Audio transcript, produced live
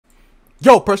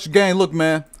Yo, Pressure Gang, look,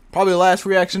 man. Probably the last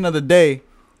reaction of the day.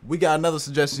 We got another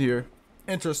suggestion here.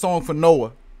 Enter a song for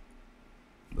Noah.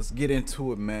 Let's get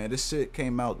into it, man. This shit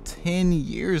came out 10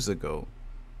 years ago.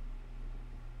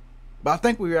 But I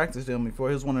think we reacted to him before.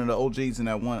 He was one of the OGs in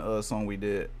that one song we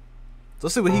did. So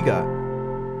let's see what he got.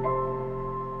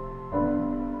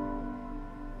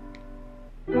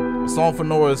 A song for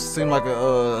Noah seemed like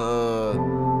a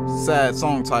sad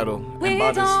song title. And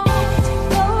by this,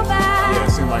 yeah,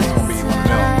 it seemed like it's gonna be one of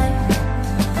them.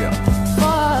 Yeah.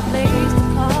 For a place to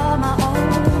call my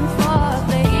own, for a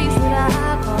place that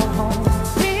I call home.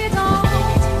 We don't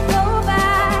go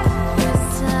back this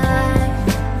time.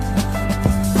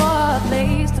 For a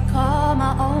place to call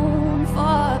my own,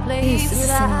 for a place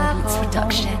that I call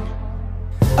home.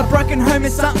 A broken home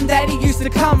is something that he used to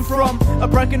come from. A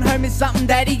broken home is something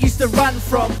that he used to run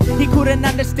from. He couldn't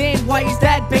understand why his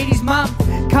dad beat his mum.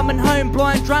 Coming home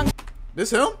blind drunk.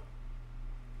 This him?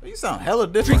 You sound hella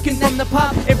different. Drinking from the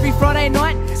pub every Friday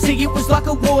night. See, it was like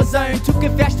a war zone. Took a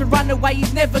flash to run away,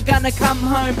 he's never gonna come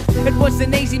home. It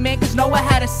wasn't easy, man, cause Noah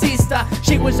had a sister.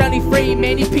 She was only 3,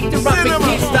 man, he picked her up and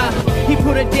kissed her. He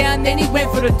put her down, then he went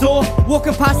for the door.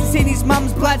 Walking past and seen his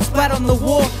mum's blood splat on the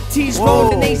wall. Tears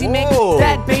rolled and easy, man, cause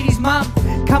dad beat his mum.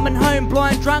 Coming home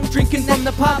blind drunk, drinking from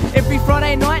the pub every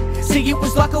Friday night. See, it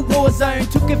was like a war zone.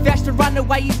 Took a flash to run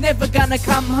away, he's never gonna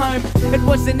come home. It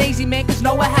wasn't easy, man, cause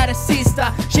Noah had a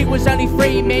sister. She was only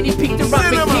 3, man, he picked her up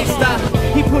and kissed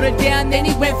her. He put her down, then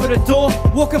he went for the door.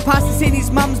 Walking past and seen his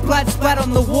mum's blood splat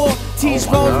on the wall. Tears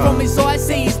rolled from his eyes,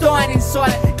 see he's dying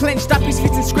inside. Clenched up his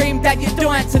fists and screamed, "Dad, you're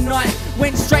dying tonight."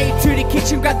 Went straight to the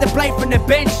kitchen, grabbed the blade from the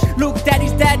bench. Looked at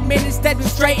his dad, man, his dad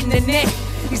was straight in the neck.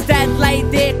 His dad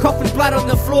laid there, coughing blood on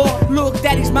the floor. Looked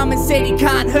at his mum and said, "He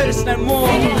can't hurt us no more."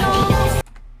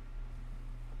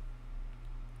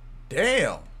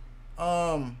 Damn.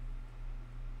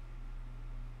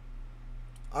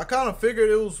 I kind of figured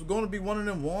it was going to be one of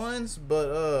them ones,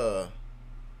 but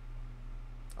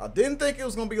I didn't think it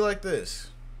was going to be like this.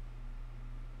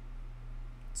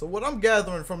 So what I'm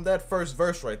gathering from that first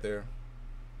verse right there,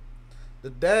 the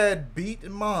dad beat the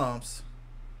moms,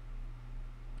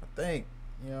 I think,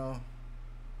 you know,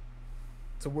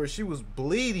 to where she was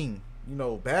bleeding, you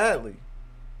know, badly.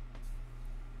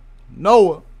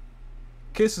 Noah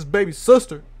kissed his baby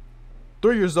sister,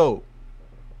 3 years old.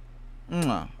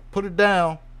 Put it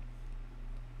down.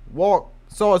 Walked,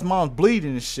 saw his mom's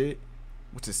bleeding and shit,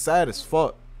 which is sad as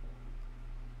fuck.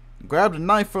 Grabbed a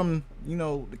knife from, you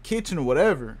know, the kitchen or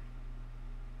whatever,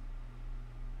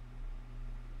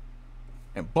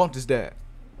 and bumped his dad.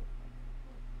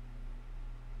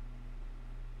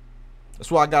 That's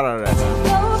what I got out of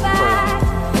that.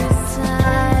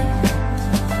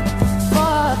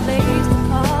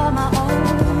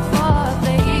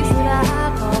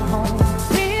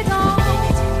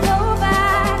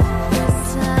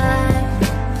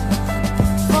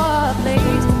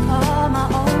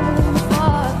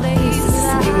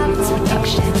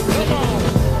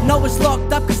 Noah's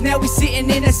locked up cause now he's sitting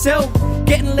in a cell.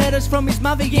 Getting letters from his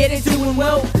mother, yeah, they're doing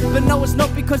well. But no, it's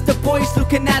not because the boy's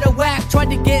looking at a whack. Tried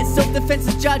to get self-defense,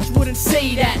 the judge wouldn't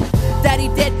see that. Daddy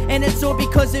dead, and it's all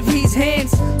because of his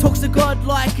hands. Talks to God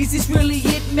like, is this really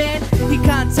it, man? He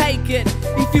can't take it,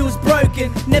 he feels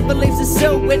broken. Never leaves the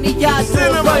cell when the yard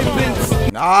door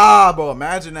opens. Nah, bro,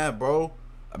 imagine that, bro.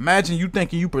 Imagine you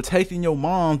thinking you protecting your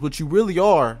moms, but you really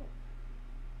are.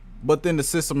 But then the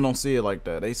system don't see it like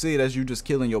that. They see it as you just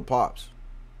killing your pops.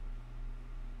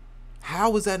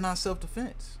 How is that not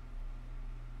self-defense?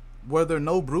 Were there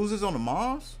no bruises on the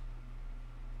moms?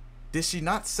 Did she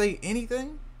not say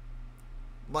anything?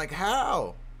 Like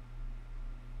how?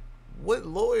 What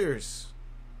lawyers?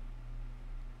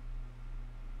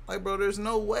 Like, bro, there's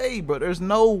no way, bro. There's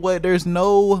no way. There's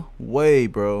no way,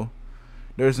 bro.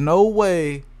 There's no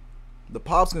way the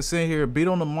pops can sit here and beat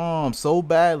on the mom so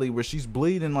badly where she's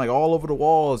bleeding like all over the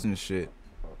walls and shit.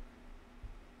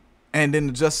 And then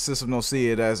the justice system don't see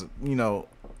it as, you know,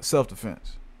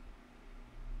 self-defense.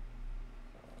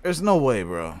 There's no way,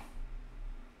 bro.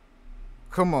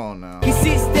 Come on now. He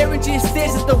sits there and just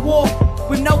stares at the wall.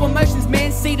 With no emotions,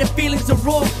 man, see the feelings are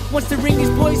raw. Wants to ring his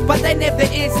boys, but they never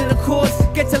answer the calls.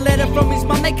 Gets a letter from his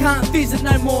mum, they can't visit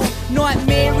no more.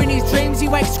 Nightmare in his dreams, he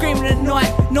wakes screaming at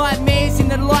night. Nightmares in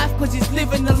the life, cause he's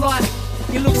living the life.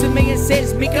 He looks at me and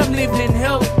says, "Mick, I'm living in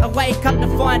hell." I wake up to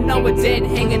find Noah dead,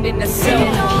 hanging in the cell.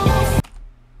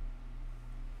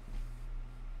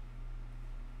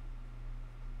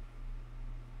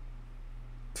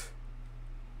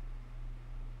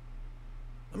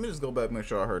 Let me just go back and make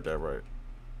sure I heard that right.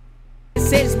 It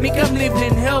says, "Mick, I'm living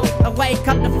in hell." I wake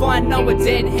up to find Noah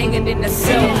dead, hanging in the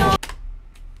cell.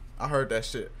 I heard that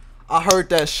shit. I heard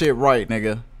that shit right,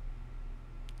 nigga.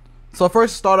 So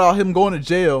first it started out him going to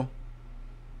jail.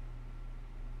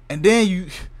 And then you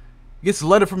gets a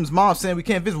letter from his mom saying we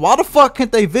can't visit. Why the fuck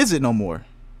can't they visit no more?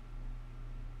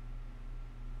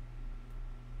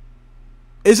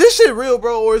 Is this shit real,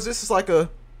 bro? Or is this just like a,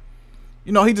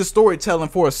 you know, he just storytelling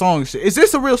for a song and shit? Is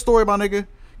this a real story, my nigga?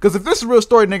 Because if this is a real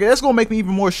story, nigga, that's gonna make me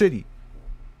even more shitty.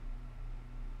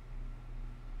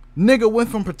 Nigga went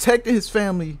from protecting his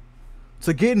family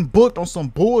to getting booked on some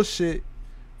bullshit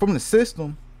from the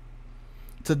system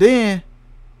to then,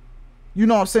 you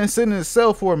know what I'm saying, sitting in his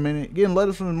cell for a minute, getting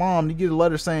letters from his mom. You get a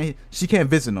letter saying she can't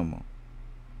visit no more.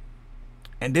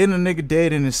 And then the nigga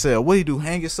dead in his cell. What do you do?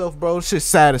 Hang yourself, bro? This shit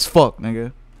sad as fuck,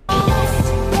 nigga. Go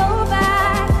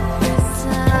back this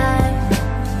time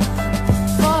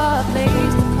for a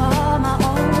place to call my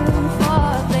own, for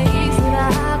a place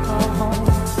that I call home.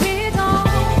 We don't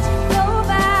go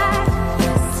back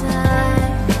this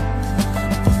time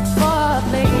for a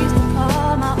place to call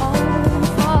my own,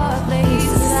 for a place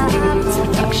that I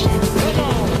call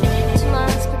home.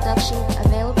 Tomorrow's production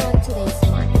available in today's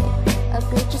market.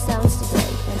 Upgrade your sounds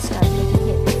today and start making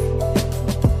hits.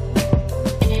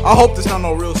 I hope this not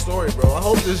no real story, bro. I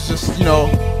hope this is just, you know,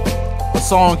 a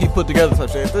song he put together type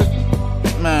shit. This,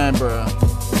 man, bro.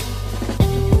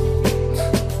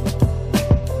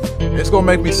 It's gonna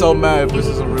make me so mad if this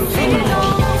is a real We story. don't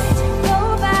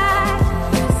go back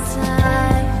this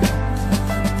time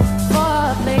for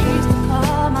a place to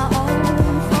call my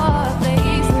own, for a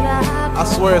place that I I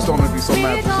swear it's gonna make me so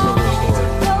mad if this is a real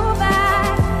story. go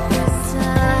back this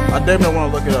time I definitely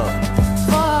wanna look it up.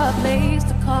 for a place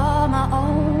to call my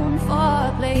own, for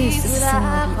a place This is that I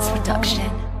Sonnie call Production.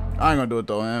 home. I ain't gonna do it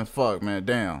though, man. Fuck, man.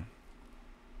 Damn.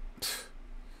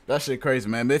 That shit crazy,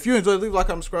 man. But if you enjoyed, leave a like,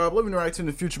 comment, subscribe. Let me know right in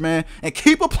the future, man. And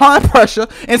keep applying pressure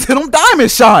until them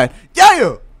diamonds shine.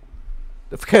 Yeah!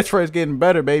 The catchphrase getting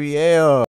better, baby. Yeah.